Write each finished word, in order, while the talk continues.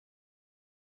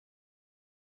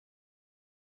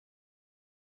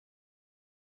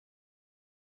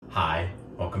Hi,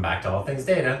 welcome back to All Things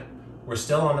Data. We're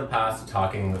still on the path to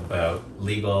talking about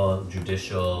legal,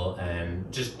 judicial, and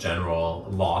just general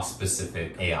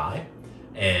law-specific AI.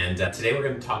 And today we're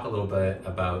going to talk a little bit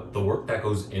about the work that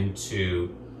goes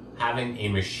into having a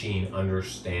machine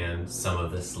understand some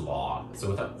of this law. So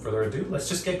without further ado, let's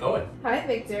just get going. Hi,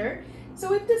 Victor.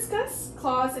 So we've discussed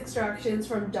clause extractions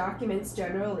from documents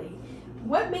generally.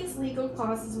 What makes legal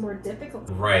clauses more difficult?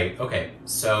 Right, okay.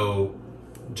 So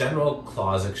general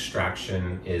clause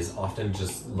extraction is often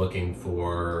just looking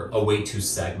for a way to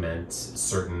segment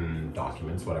certain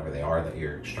documents, whatever they are, that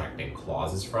you're extracting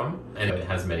clauses from. And it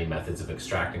has many methods of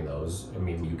extracting those. I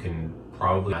mean, you can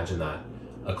probably imagine that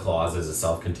a clause is a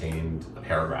self-contained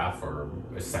paragraph or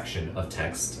a section of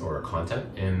text or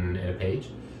content in a page.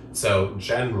 So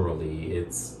generally,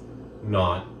 it's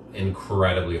not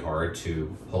incredibly hard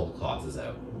to pull clauses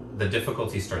out. The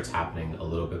difficulty starts happening a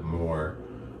little bit more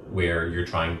where you're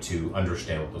trying to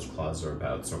understand what those clauses are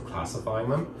about, so classifying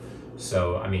them.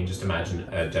 So, I mean, just imagine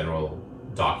a general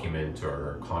document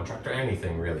or contract or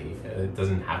anything really. It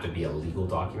doesn't have to be a legal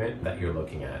document that you're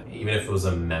looking at. Even if it was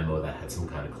a memo that had some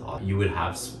kind of clause, you would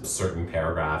have certain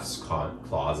paragraphs,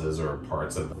 clauses, or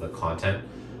parts of the content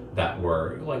that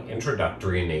were like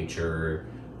introductory in nature,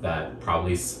 that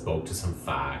probably spoke to some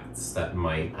facts, that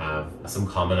might have some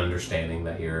common understanding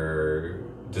that you're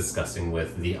discussing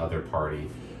with the other party.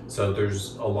 So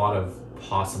there's a lot of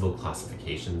possible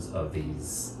classifications of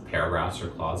these paragraphs or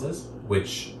clauses,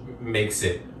 which makes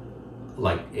it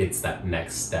like it's that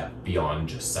next step beyond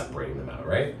just separating them out,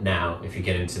 right? Now, if you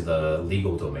get into the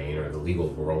legal domain or the legal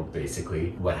world,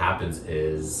 basically, what happens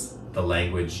is the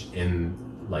language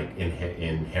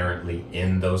inherently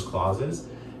in those clauses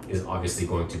is obviously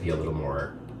going to be a little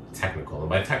more technical. And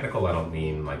by technical, I don't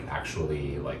mean like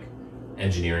actually like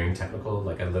engineering technical,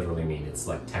 like I literally mean it's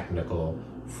like technical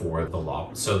for the law.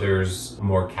 So there's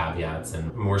more caveats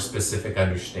and more specific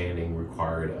understanding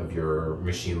required of your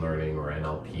machine learning or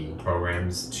NLP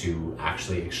programs to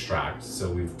actually extract. So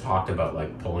we've talked about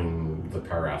like pulling the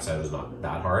paragraphs out is not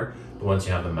that hard, but once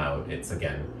you have them out, it's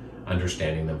again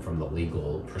understanding them from the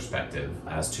legal perspective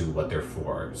as to what they're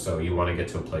for. So you want to get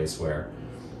to a place where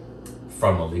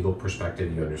from a legal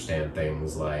perspective, you understand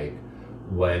things like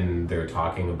when they're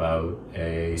talking about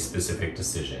a specific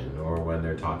decision, or when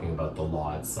they're talking about the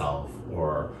law itself,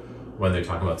 or when they're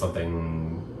talking about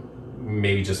something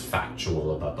maybe just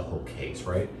factual about the whole case,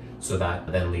 right? So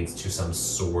that then leads to some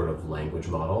sort of language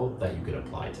model that you can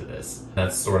apply to this.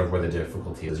 That's sort of where the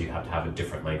difficulty is. You have to have a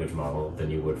different language model than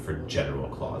you would for general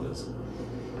clauses.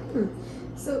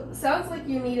 So sounds like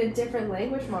you need a different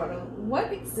language model.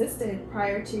 What existed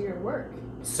prior to your work?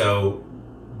 So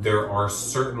there are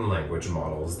certain language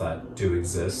models that do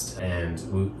exist, and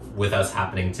with us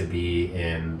happening to be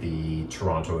in the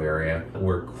Toronto area,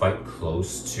 we're quite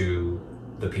close to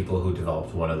the people who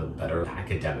developed one of the better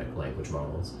academic language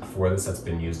models for this that's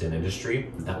been used in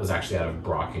industry. That was actually out of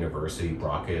Brock University.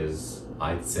 Brock is,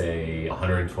 I'd say,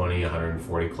 120,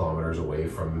 140 kilometers away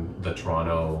from the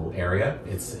Toronto area.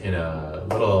 It's in a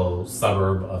little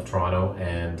suburb of Toronto,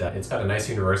 and it's got a nice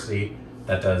university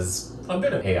that does a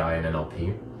bit of AI and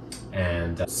NLP.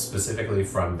 And specifically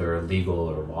from their legal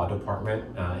or law department,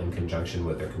 in conjunction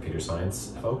with their computer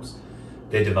science folks,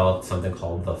 they developed something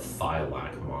called the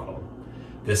PHYLAC model.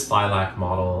 This PHYLAC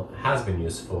model has been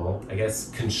useful, I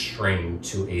guess, constrained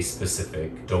to a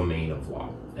specific domain of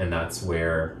law. And that's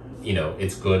where, you know,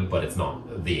 it's good, but it's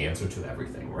not the answer to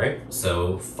everything, right?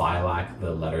 So PHYLAC,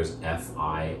 the letters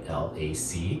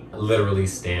F-I-L-A-C, literally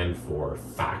stand for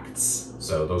facts.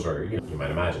 So those are, you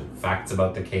might imagine, facts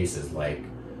about the cases, like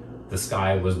the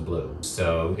sky was blue.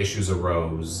 So issues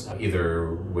arose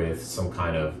either with some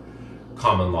kind of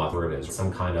common law, where it is,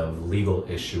 some kind of legal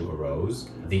issue arose.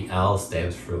 The L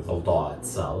stands for the law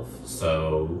itself.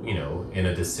 So, you know, in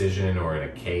a decision or in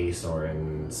a case or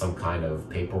in some kind of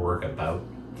paperwork about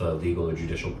the legal or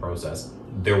judicial process,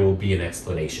 there will be an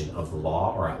explanation of the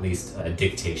law, or at least a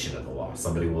dictation of the law.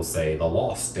 Somebody will say the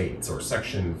law states, or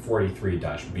section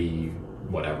 43-B,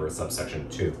 whatever, subsection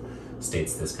 2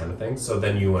 states this kind of thing. So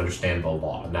then you understand the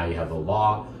law. Now you have the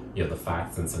law, you have the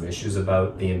facts and some issues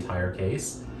about the entire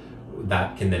case.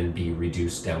 That can then be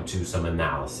reduced down to some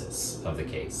analysis of the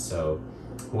case. So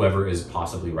whoever is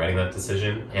possibly writing that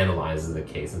decision analyzes the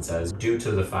case and says, due to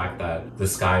the fact that the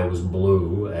sky was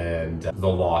blue and the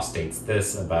law states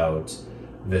this about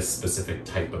this specific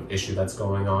type of issue that's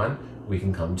going on, we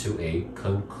can come to a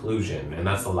conclusion. And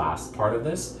that's the last part of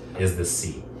this, is the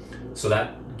C. So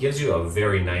that gives you a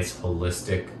very nice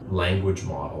holistic language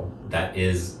model that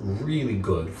is really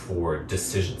good for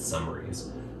decision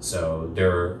summaries. So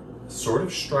there are sort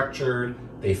of structured.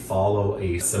 They follow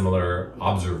a similar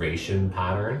observation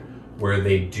pattern where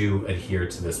they do adhere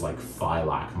to this like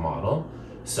FILAC model.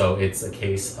 So it's a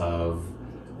case of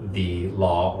the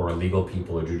law or legal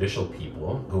people or judicial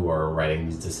people who are writing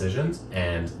these decisions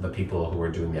and the people who are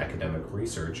doing the academic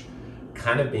research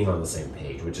kind of being on the same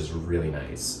page, which is really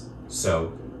nice.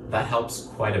 So that helps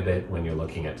quite a bit when you're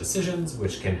looking at decisions,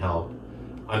 which can help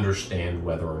understand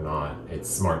whether or not it's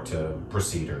smart to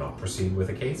proceed or not proceed with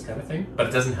a case kind of thing. But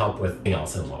it doesn't help with anything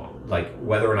else in law. Like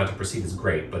whether or not to proceed is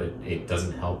great, but it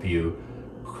doesn't help you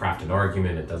craft an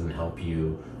argument. It doesn't help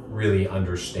you really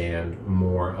understand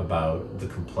more about the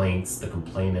complaints, the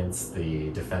complainants, the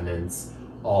defendants,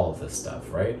 all of this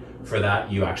stuff, right? For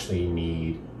that, you actually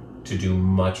need to do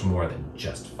much more than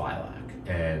just FILAC.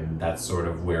 And that's sort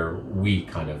of where we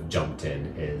kind of jumped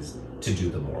in, is to do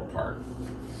the more part.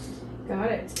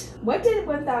 Got it. What did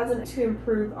 1000 to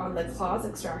improve on the clause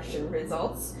extraction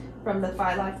results from the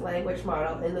FILAC language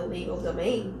model in the legal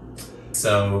domain?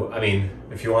 So, I mean,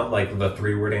 if you want like the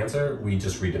 3-word answer, we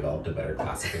just redeveloped a better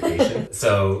classification.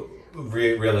 So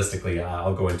realistically,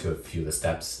 I'll go into a few of the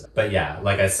steps. But yeah,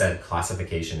 like I said,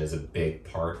 classification is a big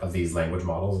part of these language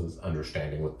models, is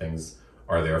understanding what things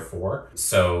are there for.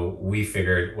 So we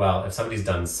figured, well, if somebody's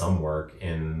done some work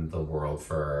in the world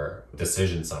for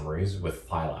decision summaries with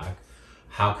FILAC,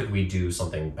 how could we do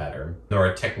something better? There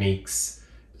are techniques,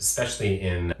 especially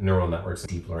in neural networks and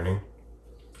deep learning,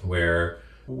 where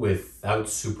without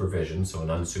supervision, so an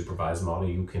unsupervised model,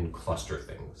 you can cluster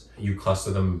things. You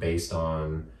cluster them based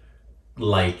on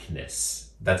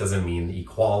likeness. That doesn't mean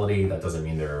equality, that doesn't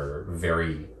mean they're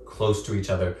very close to each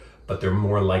other, but they're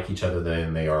more like each other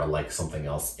than they are like something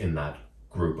else in that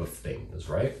group of things,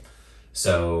 right?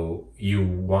 So you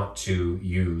want to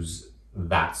use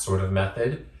that sort of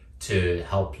method to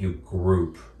help you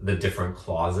group the different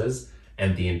clauses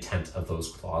and the intent of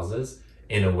those clauses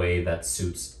in a way that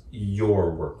suits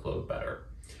your workload better.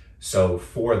 So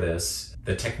for this,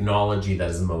 the technology that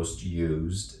is most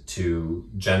used to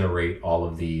generate all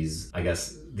of these, I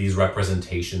guess, these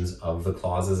representations of the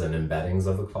clauses and embeddings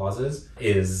of the clauses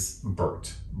is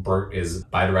BERT. BERT is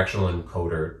bidirectional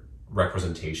encoder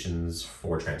representations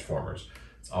for transformers.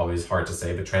 It's always hard to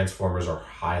say, but transformers are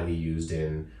highly used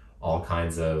in all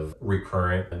kinds of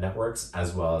recurrent networks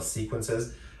as well as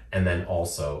sequences, and then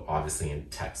also obviously in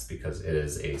text because it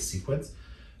is a sequence.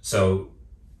 So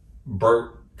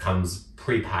BERT comes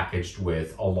prepackaged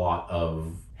with a lot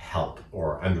of help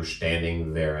or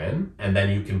understanding therein, and then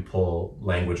you can pull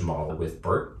language model with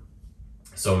BERT.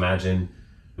 So imagine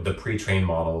the pre-trained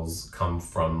models come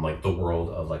from like the world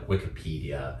of like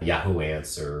Wikipedia, Yahoo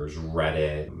Answers,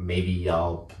 Reddit, maybe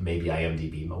Yelp, maybe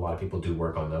IMDb. A lot of people do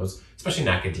work on those, especially in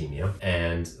academia.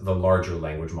 And the larger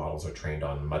language models are trained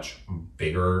on much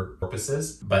bigger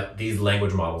purposes. But these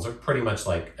language models are pretty much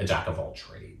like a jack of all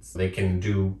trades. They can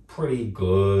do pretty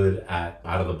good at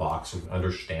out of the box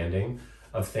understanding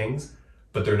of things,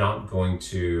 but they're not going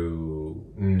to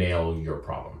nail your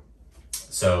problem.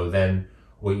 So then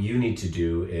what you need to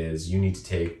do is you need to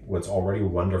take what's already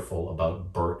wonderful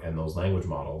about BERT and those language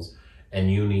models,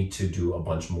 and you need to do a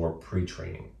bunch more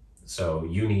pre-training. So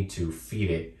you need to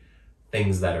feed it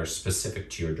things that are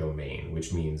specific to your domain,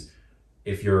 which means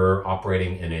if you're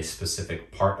operating in a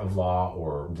specific part of law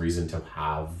or reason to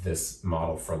have this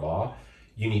model for law,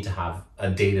 you need to have a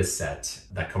data set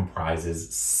that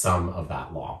comprises some of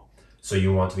that law. So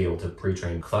you want to be able to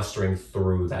pre-train clustering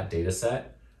through that data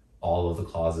set all of the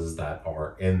clauses that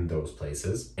are in those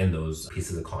places, in those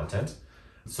pieces of content.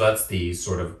 So that's the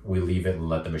sort of, we leave it and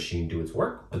let the machine do its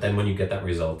work. But then when you get that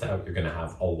result out, you're gonna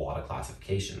have a lot of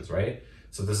classifications, right?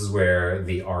 So this is where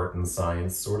the art and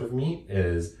science sort of meet,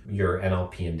 is your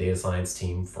NLP and data science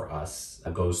team for us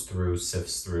goes through,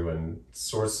 sifts through and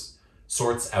sorts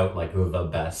out like the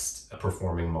best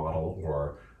performing model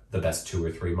or the best 2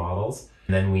 or 3 models.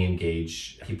 And then we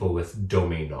engage people with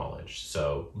domain knowledge,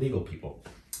 so legal people.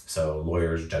 So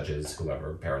lawyers, judges,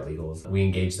 whoever, paralegals, we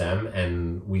engage them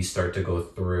and we start to go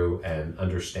through and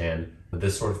understand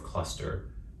this sort of cluster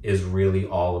is really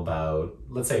all about,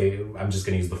 let's say, I'm just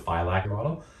going to use the FILAC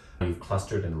model. You've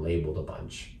clustered and labeled a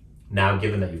bunch. Now,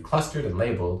 given that you've clustered and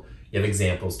labeled, you have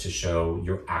examples to show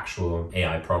your actual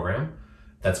AI program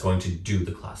that's going to do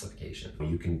the classification.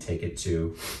 You can take it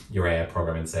to your AI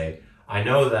program and say, I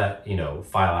know that,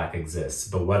 FILAC exists,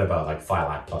 but what about like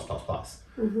FILAC plus plus plus?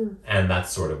 Mm-hmm. And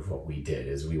that's sort of what we did,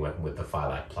 is we went with the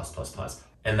FILAC plus plus plus.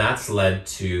 And that's led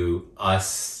to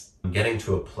us getting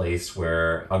to a place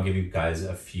where, I'll give you guys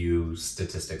a few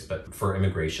statistics, but for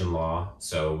immigration law,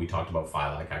 so we talked about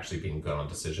FILAC actually being good on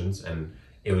decisions, and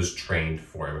it was trained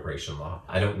for immigration law.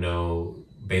 I don't know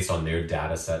based on their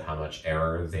data set how much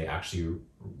error they actually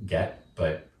get,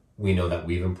 but we know that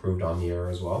we've improved on the error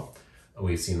as well.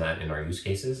 We've seen that in our use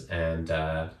cases, and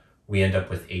we end up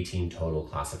with 18 total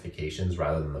classifications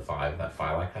rather than the 5 that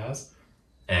FILAC has.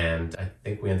 And I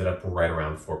think we ended up right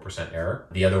around 4% error.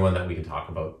 The other one that we can talk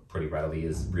about pretty readily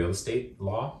is real estate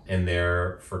law. And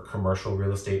there, for commercial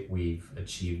real estate, we've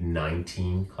achieved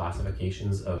 19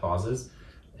 classifications of clauses,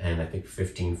 and I think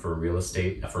 15 for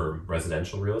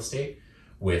residential real estate,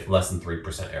 with less than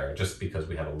 3% error, just because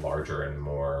we have a larger and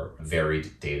more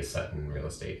varied data set in real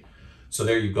estate. So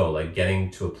there you go, like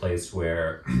getting to a place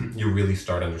where you really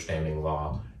start understanding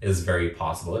law is very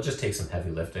possible. It just takes some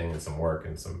heavy lifting and some work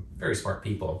and some very smart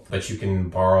people, but you can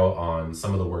borrow on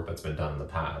some of the work that's been done in the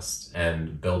past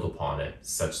and build upon it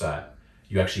such that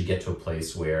you actually get to a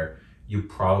place where you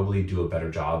probably do a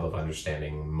better job of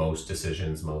understanding most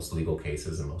decisions, most legal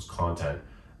cases, and most content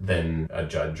than a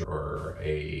judge or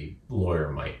a lawyer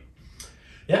might.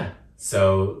 Yeah,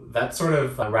 so that sort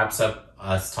of wraps up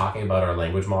us talking about our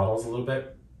language models a little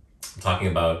bit, talking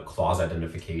about clause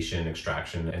identification,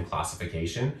 extraction, and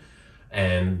classification,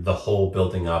 and the whole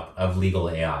building up of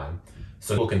legal AI.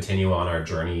 So we'll continue on our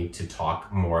journey to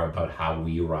talk more about how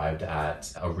we arrived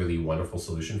at a really wonderful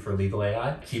solution for legal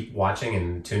AI. Keep watching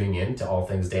and tuning in to All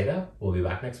Things Data. We'll be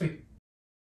back next week.